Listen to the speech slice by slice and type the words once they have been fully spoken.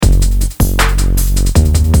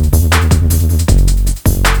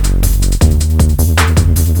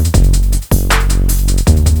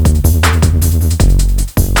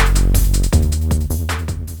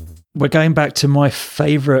going back to my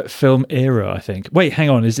favourite film era, I think. Wait, hang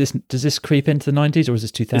on. Does this creep into the 90s or is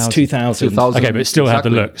this 2000? It's 2000. Okay, but it still had the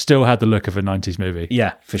look. Still had the look of a 90s movie.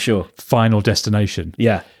 Yeah, for sure. Final Destination.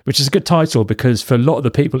 Yeah. Which is a good title because for a lot of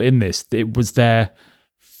the people in this, it was their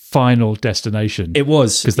final destination. It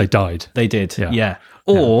was. Because they died. They did, yeah.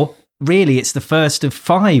 Or... really, it's the first of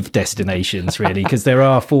 5 destinations, really, because there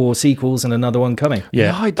are 4 sequels and another one coming.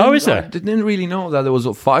 Yeah. Is there? I didn't really know that there was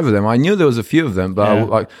 5 of them. I knew there was a few of them,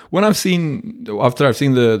 but when after I've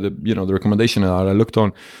seen the recommendation, I looked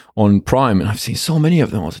on Prime and I've seen so many of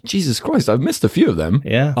them. I was like, Jesus Christ, I've missed a few of them.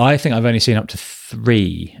 Yeah. I think I've only seen up to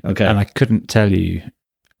 3. Okay. And I couldn't tell you.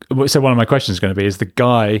 So one of my questions is going to be: is the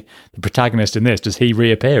protagonist in this? Does he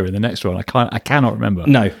reappear in the next one? I cannot remember.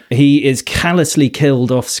 No, he is callously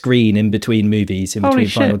killed off screen in between movies, in between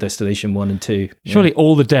Final Destination 1 and 2. Surely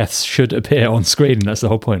all the deaths should appear on screen. That's the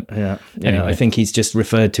whole point. Yeah. Anyway. I think he's just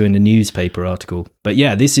referred to in a newspaper article. But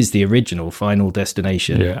yeah, this is the original Final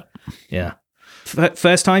Destination. Yeah.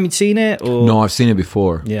 First time you'd seen it, or no? I've seen it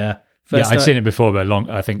before. Yeah. I've seen it before, but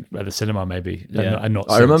I think at the cinema maybe. Yeah.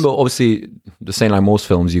 I remember, obviously, the same like most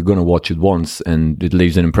films, you're going to watch it once and it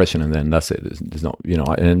leaves an impression and then that's it. There's not,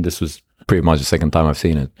 and this was pretty much the second time I've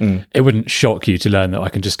seen it. It wouldn't shock you to learn that I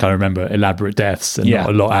can just kind of remember elaborate deaths and not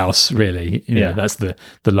a lot else, really. That's the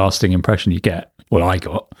lasting impression you get. Well, I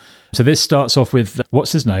got. So this starts off with,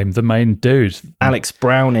 what's his name? The main dude. Alex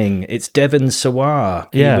Browning. It's Devon Sawar.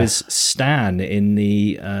 Yeah. He was Stan in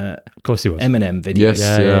the of course he was. Eminem video. Yes,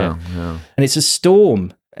 yeah. And it's a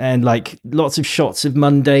storm and like lots of shots of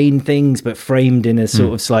mundane things, but framed in a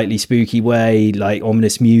sort of slightly spooky way, like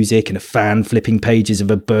ominous music and a fan flipping pages of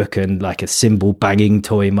a book and like a cymbal banging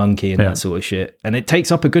toy monkey and that sort of shit. And it takes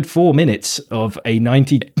up a good 4 minutes of a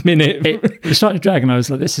 90-minute... It started to drag and I was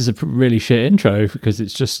like, this is a really shit intro because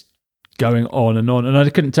it's just going on. And I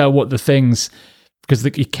couldn't tell what the things... because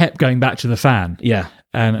he kept going back to the fan. Yeah.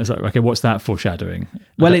 And it's like, okay, what's that foreshadowing?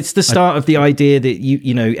 Well, it's the start of the idea that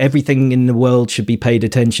you know everything in the world should be paid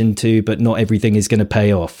attention to, but not everything is going to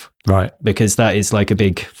pay off, right? Because that is like a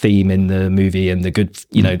big theme in the movie and the good,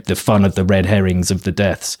 the fun of the red herrings of the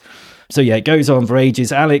deaths. So yeah, it goes on for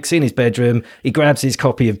ages. Alex in his bedroom, he grabs his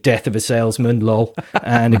copy of Death of a Salesman, lol,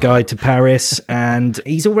 and A Guide to Paris, and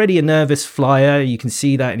he's already a nervous flyer. You can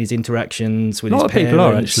see that in his interactions with his parents. A lot of people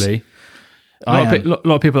are actually. A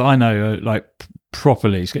lot of people I know are like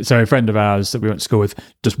properly. So a friend of ours that we went to school with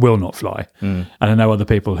just will not fly. And I know other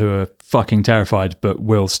people who are fucking terrified but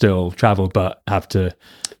will still travel but have to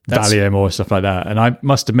Valium or stuff like that. And I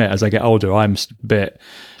must admit, as I get older, I'm a bit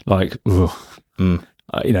like, it's not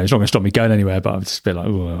going to stop me going anywhere, but I'm just a bit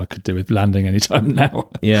like, I could do with landing anytime now.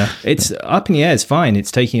 Yeah, it's up in the air, it's fine.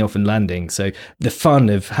 It's taking off and landing. So the fun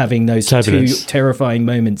of having those turbulence. 2 terrifying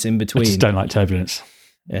moments in between. I just don't like turbulence.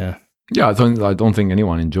 Yeah. Yeah, I don't think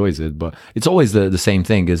anyone enjoys it, but it's always the same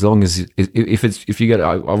thing. As long as if you get,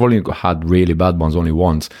 I've only had really bad ones only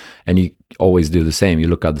once, and you always do the same. You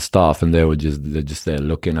look at the staff, and they're just there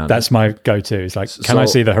looking at. That's my go-to. It's like, can I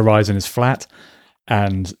see the horizon is flat,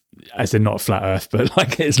 and as in not flat Earth, but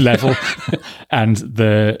like it's level. And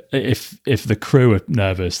if the crew are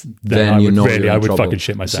nervous, then I would fucking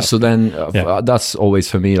shit myself. So then that's always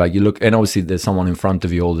for me. Like you look, and obviously there's someone in front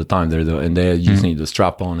of you all the time. And they're using the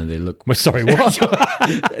strap on, and they look. Well, sorry, what?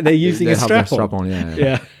 They're using a strap on.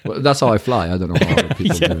 Yeah. Well, that's how I fly. I don't know how other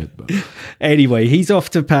people do it. But. Anyway, he's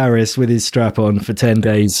off to Paris with his strap on for 10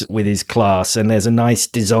 days with his class, and there's a nice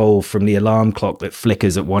dissolve from the alarm clock that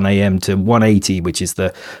flickers at 1 a.m. to 1:80, which is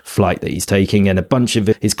the flight that he's taking, and a bunch of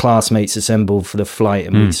his classmates assemble for the flight,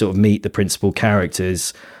 and we sort of meet the principal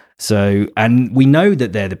characters. So, and we know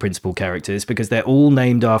that they're the principal characters because they're all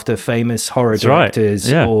named after famous horror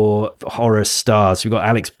directors or horror stars. We've got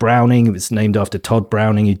Alex Browning, who was named after Todd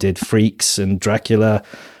Browning, who did Freaks and Dracula.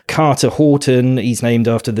 Carter Horton, he's named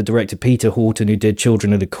after the director Peter Horton, who did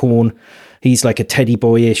Children of the Corn. He's like a teddy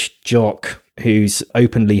boyish jock who's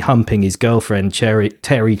openly humping his girlfriend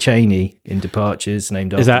Terry Chaney in Departures,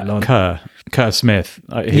 named after. Is that Kerr Smith?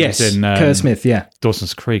 Yes, in, Kerr Smith. Yeah,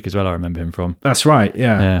 Dawson's Creek as well. I remember him from. That's right.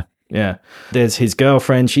 Yeah. There's his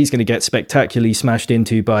girlfriend. She's going to get spectacularly smashed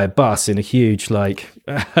into by a bus in a huge,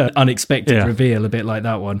 unexpected reveal, a bit like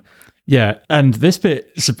that one. Yeah, and this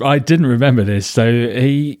bit, I didn't remember this. So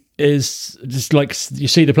he is just like, you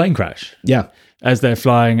see the plane crash. Yeah. As they're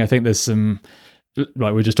flying, I think there's some, like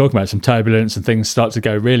we were just talking about, some turbulence and things start to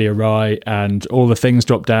go really awry, and all the things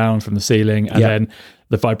drop down from the ceiling, and then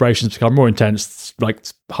the vibrations become more intense. Like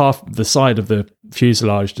half the side of the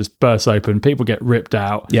fuselage just bursts open, people get ripped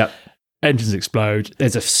out, engines explode.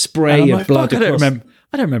 There's a spray of blood. I don't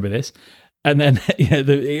remember this. And then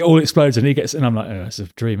it all explodes, and he gets, and I'm like, oh, it's a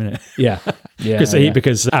dream, isn't it? Yeah,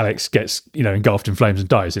 Because Alex gets engulfed in flames and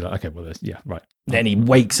dies. You're like, okay, well, right. Then he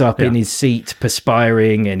wakes up in his seat,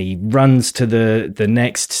 perspiring, and he runs to the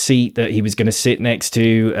next seat that he was going to sit next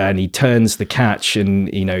to, and he turns the catch, and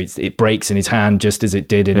it breaks in his hand just as it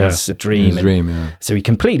did in his dream. So he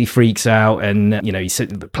completely freaks out, and he said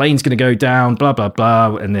the plane's going to go down, blah blah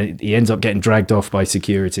blah, and then he ends up getting dragged off by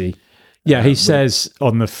security. Yeah, he says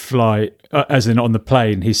on the flight, as in on the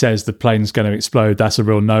plane, he says the plane's going to explode. That's a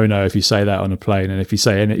real no-no if you say that on a plane, and if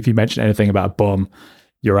you mention anything about a bomb,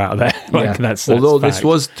 you're out of there. That's although fact. This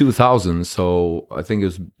was 2000, so I think it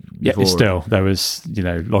was before. Still there was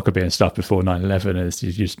Lockerbie and stuff before 9/11. Is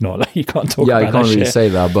you just not you can't talk. Yeah, about you can't really shit. say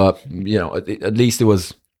that, but at least it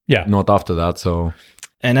was not after that. So.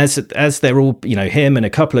 And as they're all, him and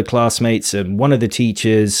a couple of classmates and one of the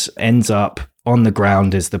teachers ends up on the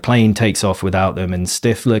ground as the plane takes off without them, and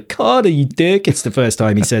Stifler, Carter, you dick. It's the first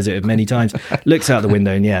time he says it many times. Looks out the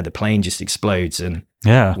window, and the plane just explodes. And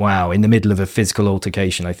wow, in the middle of a physical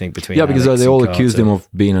altercation, I think, between because Alex they all and accused him of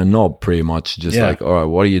being a knob, pretty much. Just like, all right,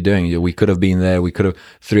 what are you doing? We could have been there. We could have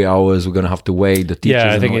 3 hours. We're going to have to wait. The teachers,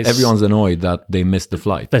 I think everyone's annoyed that they missed the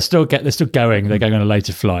flight. They're still going. They're going on a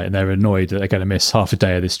later flight, and they're annoyed that they're going to miss half a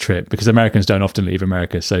day of this trip because Americans don't often leave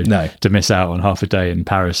America. So to miss out on half a day in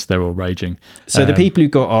Paris, they're all raging. So the people who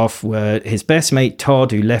got off were his best mate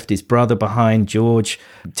Todd, who left his brother behind, George.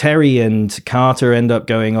 Terry and Carter end up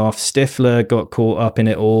going off. Stifler got caught up in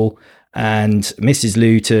it all, and Mrs.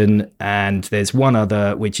 Luton, and there's one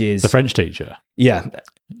other, which is the French teacher. Yeah,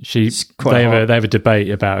 they have a debate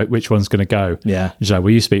about which one's going to go. Yeah, she's like,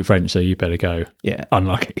 well, you speak French, so you better go. Yeah,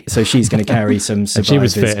 unlucky. So she's going to carry some survivor's she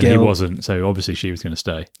was fit, guilt. and he wasn't, so obviously she was going to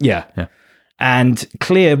stay. Yeah. And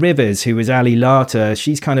Clear Rivers, who was Ali Larter,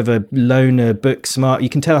 she's kind of a loner, book smart. You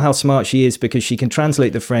can tell how smart she is because she can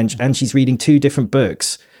translate the French, and she's reading 2 different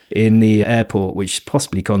books in the airport, which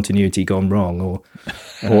possibly continuity gone wrong,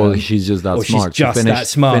 or she's just that smart. She's just that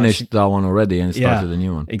smart. Finished that one already and started a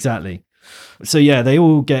new one. Exactly. So they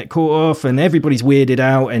all get caught off, and everybody's weirded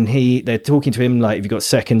out, and they're talking to him like, "Have you got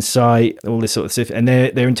second sight?" All this sort of stuff, and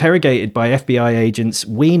they're interrogated by FBI agents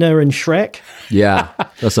Wiener and Shrek. Yeah,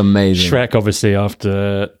 that's amazing. Shrek, obviously,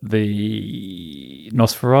 after the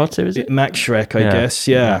Nosferatu, is it? Max Shrek, I guess.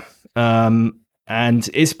 Yeah. And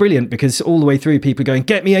it's brilliant because all the way through, people are going,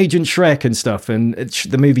 "Get me Agent Shrek" and stuff. And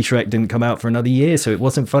the movie Shrek didn't come out for another year, so it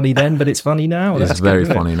wasn't funny then, but it's funny now. It's very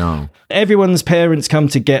funny now. Everyone's parents come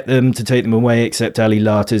to get them, to take them away, except Ali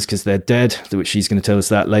Larter's because they're dead, which she's going to tell us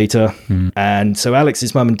that later. And so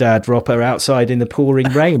Alex's mum and dad drop her outside in the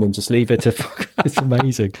pouring rain and just leave her to fuck. It's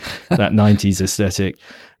amazing, that 90s aesthetic.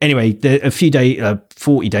 Anyway, a few days,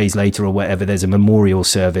 40 days later or whatever, there's a memorial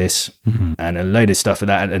service and a load of stuff for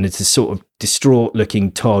that. And it's a sort of distraught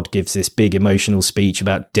looking Todd gives this big emotional speech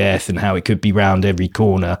about death and how it could be round every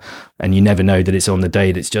corner. And you never know that it's on the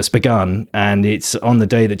day that's just begun. And it's on the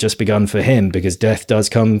day that just begun for him because death does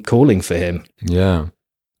come calling for him. Yeah.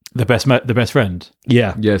 The best friend.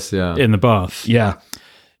 Yeah. Yes. Yeah. In the bath. Yeah.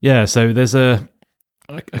 Yeah. So there's a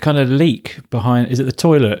kind of leak behind. Is it the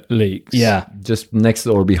toilet leaks? Yeah, just next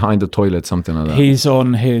or behind the toilet, something like that. He's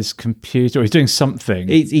on his computer. Or he's doing something.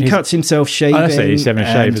 He cuts himself shaving. I see. He's having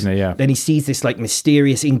a shave, isn't he? Yeah. Then he sees this like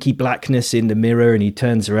mysterious inky blackness in the mirror, and he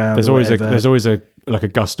turns around. There's always a like a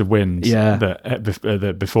gust of wind. Yeah.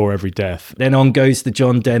 That before every death. Then on goes the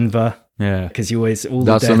John Denver. Yeah, because you always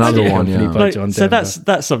that's another one. Yeah, by John Denver. So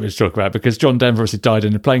that's something to talk about because John Denver obviously died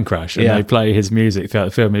in a plane crash, and they play his music throughout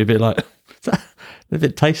the film. And you're a bit like, a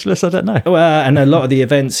bit tasteless. I don't know. Well, and a lot of the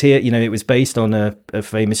events here, it was based on a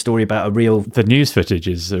famous story about a real. The news footage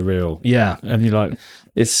is a real. Yeah, and you're like,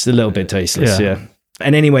 it's a little bit tasteless. Yeah.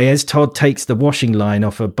 And anyway, as Todd takes the washing line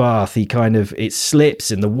off a bath, it slips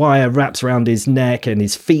and the wire wraps around his neck and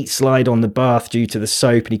his feet slide on the bath due to the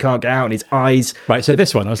soap and he can't get out and his eyes. Right, so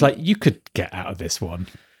this one, I was like, you could get out of this one.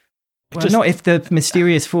 Well, not if the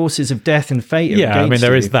mysterious forces of death and fate are against I mean,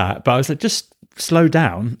 there you. is that. But I was like, just slow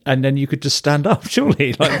down and then you could just stand up,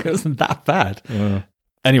 surely. Like, it wasn't that bad.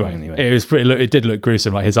 Anyway, it was it did look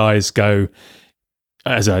gruesome. Like, his eyes go...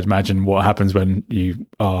 As I'd imagine what happens when you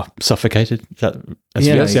are suffocated. It's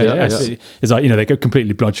like, they go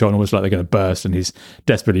completely bloodshot and almost like they're going to burst and he's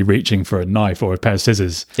desperately reaching for a knife or a pair of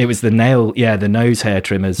scissors. It was the the nose hair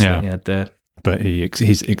trimmers. Yeah. But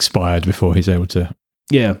he's expired before he's able to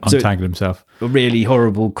untangle himself. A really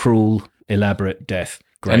horrible, cruel, elaborate death.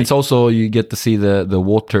 Great. And it's also, you get to see the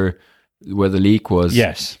water where the leak was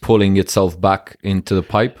pulling itself back into the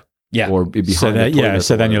pipe. Yeah, or behind the toilet.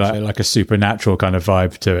 So then you're like a supernatural kind of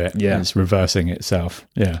vibe to it. Yeah, it's reversing itself.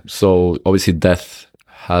 Yeah. So obviously death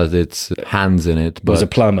has its hands in it. But he was a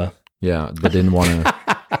plumber. Yeah, but didn't want to.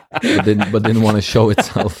 but didn't want to show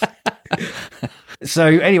itself. So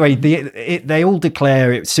anyway, they all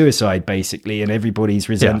declare it suicide, basically, and everybody's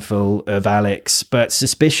resentful of Alex, but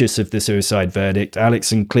suspicious of the suicide verdict.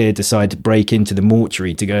 Alex and Clear decide to break into the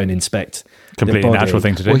mortuary to go and inspect. Completely the body. natural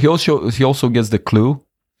thing to do. Well, he also gets the clue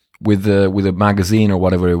with a magazine or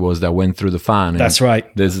whatever it was that went through the fan. That's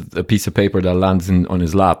right. There's a piece of paper that lands on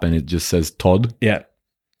his lap, and it just says Todd. Yeah.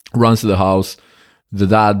 Runs to the house. The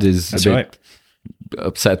dad is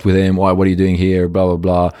upset with him. What are you doing here? Blah, blah,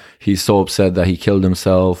 blah. He's so upset that he killed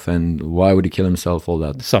himself. And why would he kill himself? All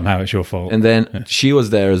that. Somehow it's your fault. And then she was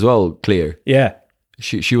there as well, Clear. Yeah.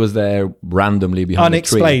 She was there randomly behind the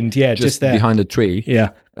tree. Unexplained, yeah, just there. Behind the tree.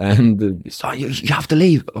 Yeah. And so you have to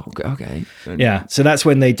leave. Okay. Yeah. So that's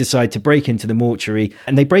when they decide to break into the mortuary,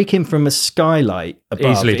 and they break in from a skylight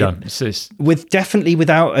above. Easily done.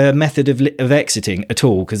 Without a method of exiting at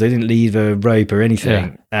all, because they didn't leave a rope or anything.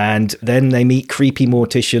 Yeah. And then they meet creepy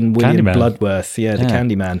mortician William Candyman. Bloodworth. Yeah, the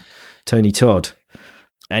Candyman, Tony Todd.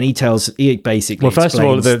 And he basically well, first of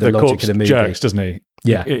all, the logic corpse of the movie. jerks, doesn't he?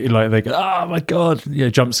 Yeah. Like they go, oh my God,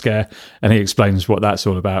 jump scare. And he explains what that's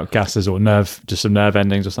all about. Gases or just some nerve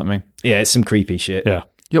endings or something. Yeah, it's some creepy shit. Yeah.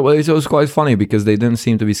 Yeah, well, it was quite funny because they didn't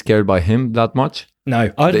seem to be scared by him that much.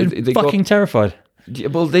 No. I'd been fucking terrified. Yeah,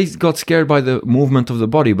 well, they got scared by the movement of the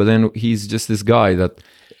body, but then he's just this guy that...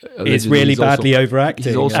 It's really badly overacting.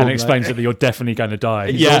 He's also, and explains that you're definitely going to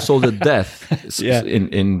die. He's also the death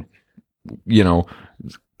in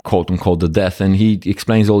quote unquote the death, and he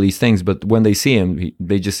explains all these things, but when they see him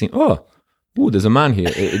they just think, oh, there's a man here.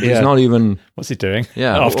 It's not even, what's he doing?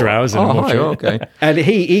 Yeah, after hours. Hi, okay. And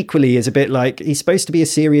he equally is a bit like, he's supposed to be a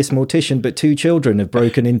serious mortician, but 2 children have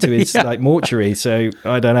broken into his mortuary, so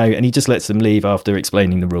I don't know, and he just lets them leave after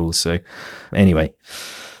explaining the rules. So anyway,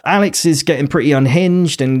 Alex is getting pretty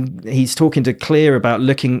unhinged, and he's talking to Clear about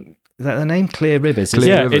looking... Is that the name? Clear Rivers?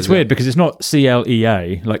 It's weird because it's not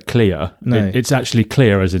CLEA, like clear. No. It's actually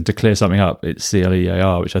clear, as in to clear something up. It's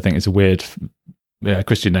CLEAR, which I think is a weird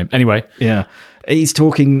Christian name. Anyway. Yeah. He's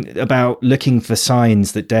talking about looking for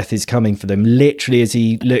signs that death is coming for them, literally as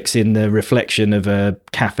he looks in the reflection of a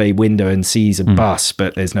cafe window and sees a bus,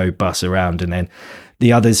 but there's no bus around. And then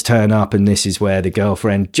the others turn up, and this is where the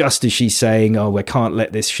girlfriend, just as she's saying, oh, we can't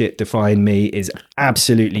let this shit define me, is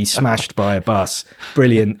absolutely smashed by a bus.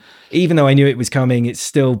 Brilliant. Even though I knew it was coming, it's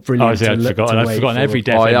still brilliant. I'd forgotten every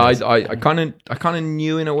death. I kind of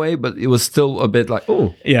knew in a way, but it was still a bit like,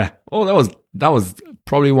 that was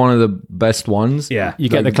probably one of the best ones. Yeah, you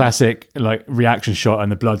get the classic reaction shot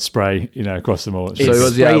and the blood spray, across them all.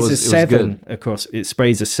 It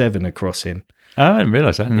sprays a 7 across him. Oh, I didn't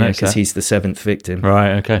realise that. Because he's the 7th victim.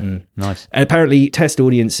 Right, okay. Nice. And apparently test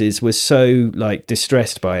audiences were so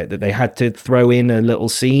distressed by it that they had to throw in a little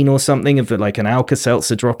scene or something of an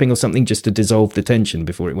Alka-Seltzer dropping or something just to dissolve the tension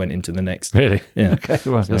before it went into the next. Really? Yeah. Okay,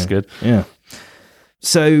 well, that's good. Yeah.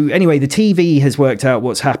 So anyway, the TV has worked out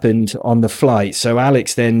what's happened on the flight. So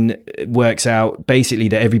Alex then works out basically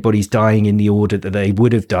that everybody's dying in the order that they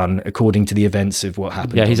would have done according to the events of what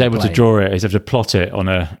happened. Yeah, he's able to draw it. He's able to plot it on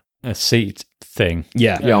a seat thing.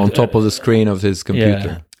 Yeah, on top of the screen of his computer.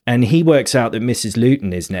 Yeah. And he works out that Mrs.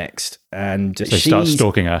 Luton is next, and so she starts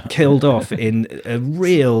stalking her. Killed off in a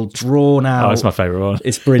real drawn out. Oh, that's my favourite one.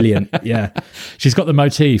 It's brilliant. Yeah, she's got the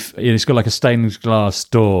motif. It's got like a stained glass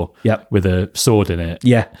door. Yep. With a sword in it.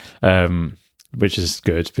 Yeah. Which is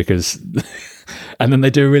good because, and then they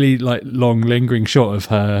do a really long lingering shot of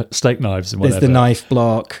her steak knives and whatever. There's the knife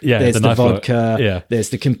block. Yeah, there's the vodka. Block. Yeah.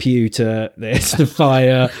 There's the computer. There's the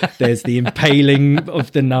fire. There's the impaling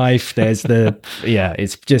of the knife. There's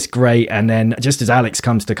it's just great. And then just as Alex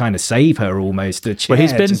comes to kind of save her, almost the chair. Well,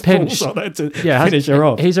 he's been pinched. Finish her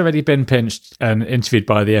off. He's already been pinched and interviewed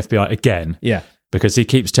by the FBI again. Yeah, because he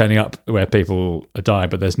keeps turning up where people are dying,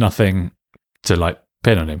 but there's nothing to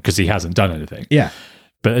pin on him because he hasn't done anything. Yeah.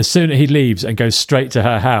 But as soon as he leaves and goes straight to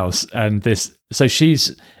her house, and so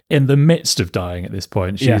she's in the midst of dying at this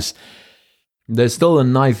point. There's still a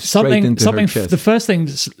knife straight into her chest. The first thing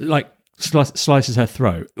slices her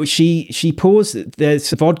throat. She pours. There's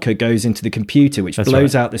vodka goes into the computer, which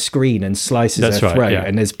blows out the screen and slices her throat. Yeah.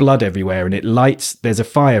 And there's blood everywhere, and it lights. There's a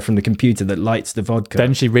fire from the computer that lights the vodka.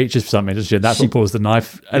 Then she reaches for something, doesn't she? And that's what pours the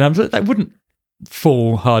knife. And I'm like, that wouldn't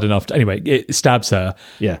fall hard enough. Anyway, it stabs her.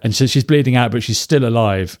 Yeah. And so she's bleeding out, but she's still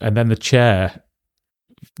alive. And then the chair,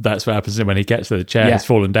 that's what happens when he gets to the chair, has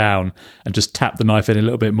fallen down and just tapped the knife in a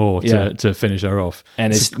little bit more to finish her off.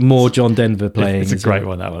 And it's more John Denver playing. It's a great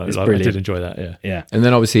one, that one. I did enjoy that, yeah. And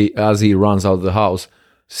then obviously, as he runs out of the house,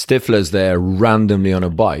 Stifler's there randomly on a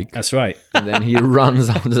bike. That's right. And then he runs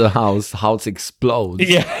out of the house explodes.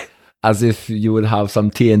 Yeah. as if you would have some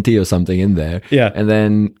TNT or something in there. Yeah. And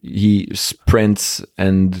then he sprints,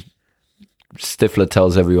 and Stifler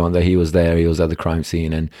tells everyone that he was there, he was at the crime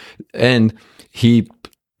scene, and he,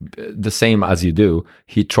 the same as you do,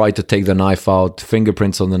 he tried to take the knife out,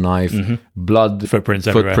 fingerprints on the knife, blood, Footprints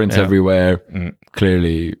everywhere,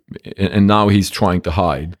 clearly, and now he's trying to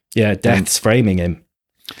hide. Yeah, Death's framing him.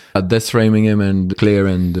 Death's framing him, and Clear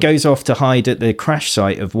goes off to hide at the crash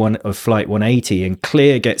site of Flight 180, and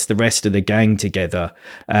Clear gets the rest of the gang together.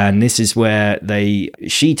 And this is where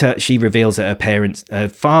she reveals that her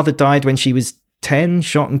father died when she was 10,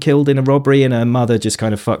 shot and killed in a robbery, and her mother just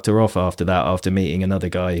kind of fucked her off after that, after meeting another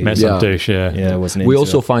guy who some douche. wasn't. We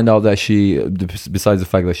also find out that she, besides the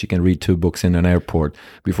fact that she can read 2 books in an airport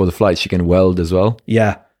before the flight, she can weld as well.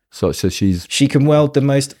 Yeah. So she can weld the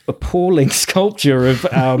most appalling sculpture of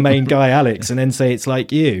our main guy Alex, and then say it's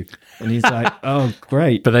like you, and he's like, oh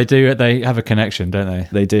great. But they have a connection, don't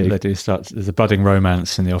they? They do start. There's a budding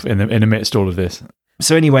romance in amidst all of this.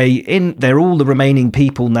 So anyway, they're all the remaining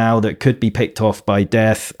people now that could be picked off by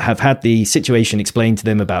Death, have had the situation explained to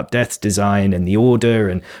them about Death's design and the order.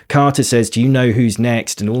 And Carter says, do you know who's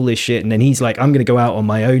next? And all this shit. And then he's like, I'm going to go out on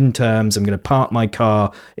my own terms. I'm going to park my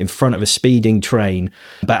car in front of a speeding train.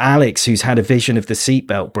 But Alex, who's had a vision of the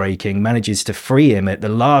seatbelt breaking, manages to free him at the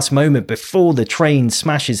last moment before the train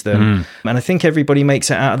smashes them. And I think everybody makes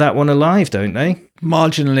it out of that one alive, don't they?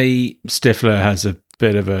 Marginally, Stifler has a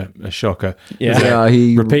bit of a shocker.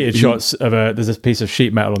 He repeated shots of there's a piece of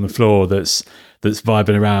sheet metal on the floor that's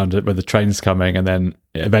vibing around when the train's coming, and then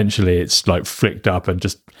eventually it's like flicked up and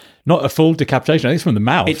just not a full decapitation. I think it's from the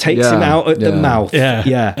mouth. It takes him out at the mouth.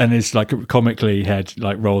 Yeah. And it's like comically head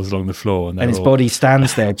like rolls along the floor, and his body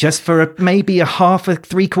stands there just for maybe a half,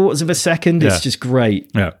 3/4 of a second. It's just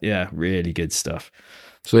great. Yeah, really good stuff.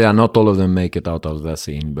 So not all of them make it out of that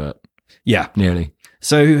scene, but nearly.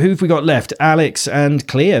 So who've we got left? Alex and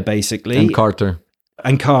Clear, basically. And Carter.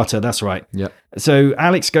 That's right. Yeah. So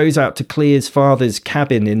Alex goes out to Clear's father's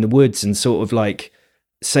cabin in the woods and sort of like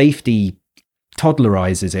safety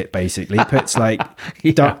toddlerizes it, basically. Puts like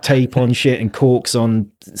duct tape on shit and corks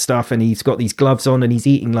on stuff, and he's got these gloves on, and he's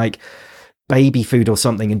eating like baby food or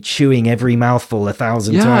something and chewing every mouthful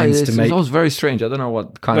 1,000 times to make. That was very strange. I don't know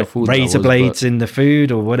what kind of food razor blades in the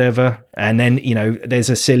food or whatever. And then there's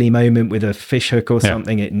a silly moment with a fish hook or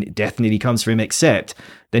something. It definitely comes for him, except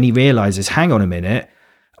then he realizes, hang on a minute,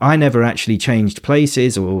 I never actually changed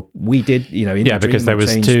places, or we did, because there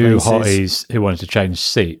was 2 hotties who wanted to change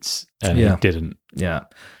seats and he didn't. Yeah.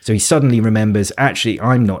 So he suddenly remembers, actually,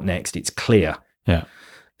 I'm not next, it's Clear. Yeah.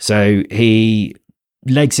 So he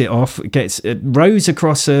legs it off, rows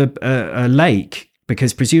across a lake,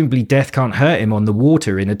 because presumably Death can't hurt him on the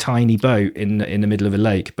water in a tiny boat in the middle of a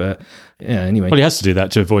lake. But anyway. Well, he has to do that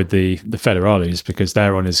to avoid the federales, because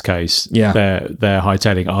they're on his case. Yeah. They're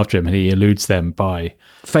hightailing after him, and he eludes them by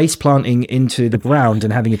face planting into the ground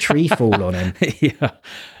and having a tree fall on him.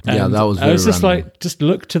 And that was very I was just random. like, just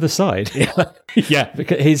look to the side.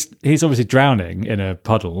 Because he's obviously drowning in a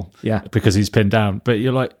puddle. Because he's pinned down. But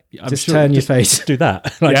you're like, just turn your face. Just do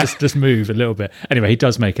that. Just move a little bit. Anyway, he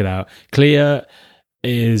does make it out. Clear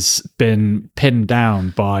is been pinned down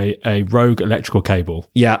by a rogue electrical cable.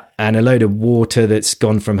 Yeah, and a load of water that's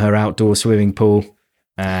gone from her outdoor swimming pool.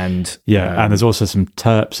 And and there's also some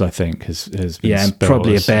terps, I think, has been and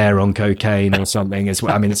probably a bear on cocaine or something as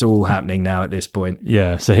well. I mean, it's all happening now at this point.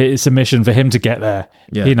 Yeah, so it's a mission for him to get there.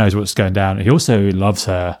 Yeah. He knows what's going down. He also loves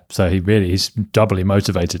her, so he's doubly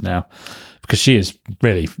motivated now, because she is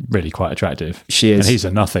really, really quite attractive. She is. And he's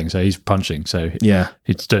a nothing, so he's punching. So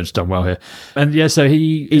he's done well here. And so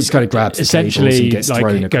he just kind of grabs the essentially cables and gets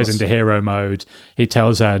thrown goes into hero mode. He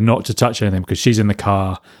tells her not to touch anything because she's in the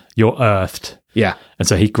car. You're earthed. Yeah. And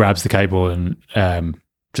so he grabs the cable and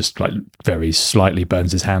just like very slightly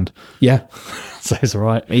burns his hand. Yeah. So he's all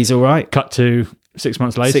right. He's all right. Cut to 6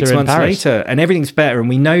 months later. 6 months Paris. later, and everything's better, and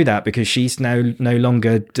we know that because she's now no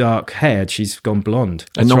longer dark haired; she's gone blonde.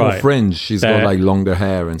 And no more fringe. She's got like longer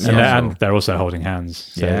hair and stuff. And they're also holding hands.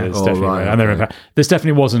 So yeah. This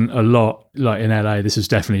definitely wasn't a lot like in LA. This was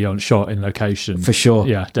definitely on shot in location for sure.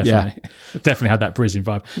 Yeah, definitely. Yeah. Definitely had that Parisian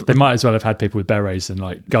vibe. They might as well have had people with berets and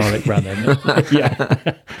like garlic around them.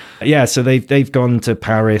 Yeah. So they've gone to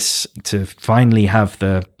Paris to finally have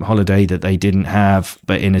the holiday that they didn't have,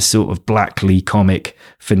 but in a sort of Blackley comic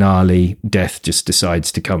finale, Death just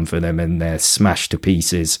decides to come for them, and they're smashed to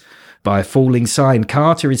pieces by a falling sign.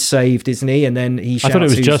 Carter is saved, isn't he? And then he shouts, I thought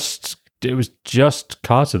it was just it was just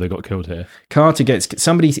Carter that got killed here. Carter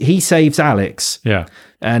he saves Alex. Yeah.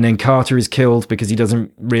 And then Carter is killed because he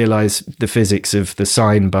doesn't realize the physics of the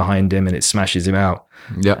sign behind him and it smashes him out.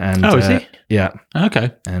 Yeah. And, is he? Yeah.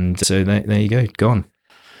 Okay. And so there you go. Gone.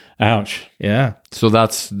 Ouch. Yeah. So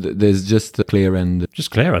there's just the clear end.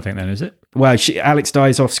 Just clear, I think, then, is it? Well, Alex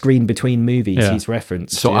dies off screen between movies. Yeah. He's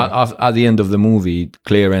referenced. So at the end of the movie,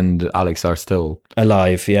 Claire and Alex are still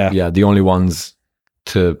alive. Yeah. Yeah, the only ones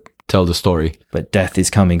to tell the story. But death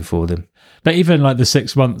is coming for them. But even like the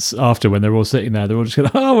 6 months after, when they're all sitting there, they're all just going,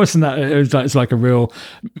 "Oh, wasn't that?" It's like a real,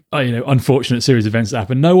 unfortunate series of events that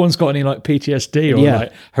happen. No one's got any like PTSD or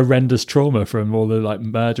like horrendous trauma from all the like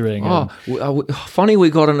murdering. Funny, we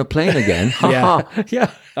got on a plane again.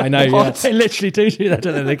 Yeah, I know. Yeah. They literally do that,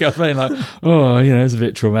 don't they? They go on a plane like, "Oh, it's a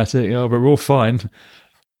bit traumatic, but we're all fine."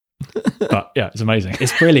 But yeah, it's amazing.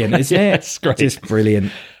 It's brilliant, isn't it? It's great. It's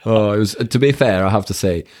brilliant. Oh, it was. To be fair, I have to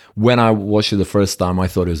say, when I watched it the first time, I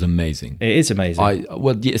thought it was amazing. It is amazing.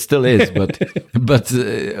 It still is, but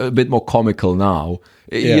a bit more comical now.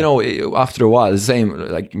 After a while, the same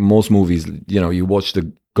like most movies. You watch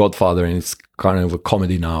The Godfather and it's kind of a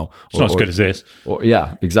comedy now. It's not as good as this.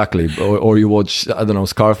 Yeah, exactly. Or you watch, I don't know,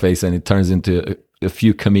 Scarface and it turns into a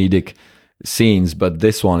few comedic scenes, but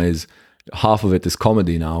this one is. Half of it is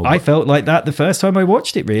comedy now. I felt like that the first time I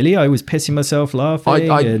watched it, really. I was pissing myself laughing.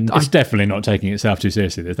 It's definitely not taking itself too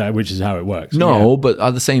seriously, which is how it works. No, but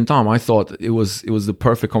at the same time, I thought it was the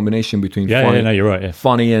perfect combination between funny, you're right. Yeah.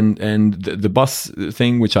 Funny and the bus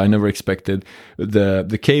thing, which I never expected.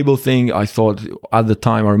 The cable thing, I thought at the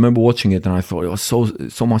time, I remember watching it and I thought it was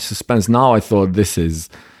so much suspense. Now I thought this is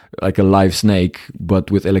like a live snake,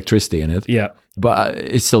 but with electricity in it. Yeah. But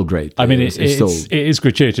it's still great. I mean, it is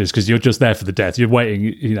gratuitous because you're just there for the death. You're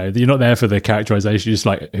waiting, you're not there for the characterization. You're just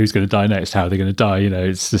like, who's going to die next? How are they going to die?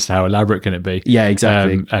 It's just how elaborate can it be? Yeah,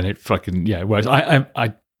 exactly. And it fucking, it works. I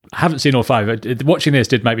haven't seen all 5. Watching this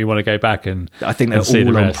did make me want to go back and I think they're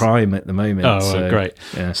all on Prime at the moment. Oh, great.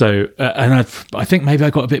 Yeah. So, and I think maybe I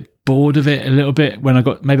got a bit bored of it a little bit when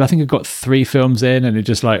I think I got 3 films in and it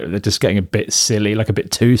just like, they're just getting a bit silly, like a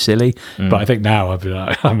bit too silly. But I think now I've been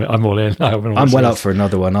like, I'm all in. I'm well up for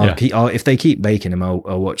another one. If they keep making them, I'll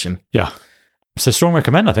watch them. Yeah. So strong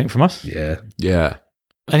recommend, I think, from us. Yeah. Yeah.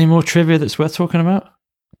 Any more trivia that's worth talking about?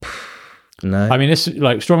 No. I mean, it's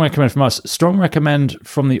like strong recommend from us. Strong recommend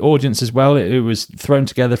from the audience as well. It was thrown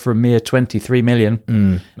together for a mere 23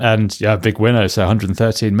 million. And big winner. So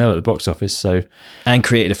 113 mil at the box office. So and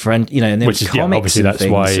created a friend, and which is obviously that's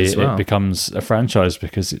why it becomes a franchise,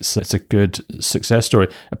 because it's a good success story.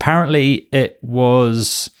 Apparently, it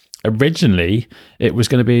was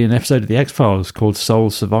going to be an episode of the X-Files called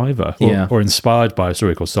Soul Survivor, or inspired by a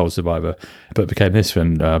story called Soul Survivor, but it became this,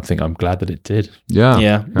 and I think I'm glad that it did.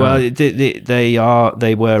 Yeah. Well,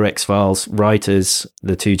 they were X-Files writers,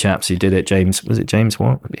 the 2 chaps who did it. James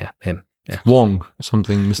Wong? Yeah, him. Yeah. Wong,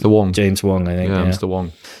 something, Mr. Wong. James Wong, I think. Yeah, Mr.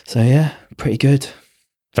 Wong. So pretty good.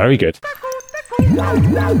 Very good.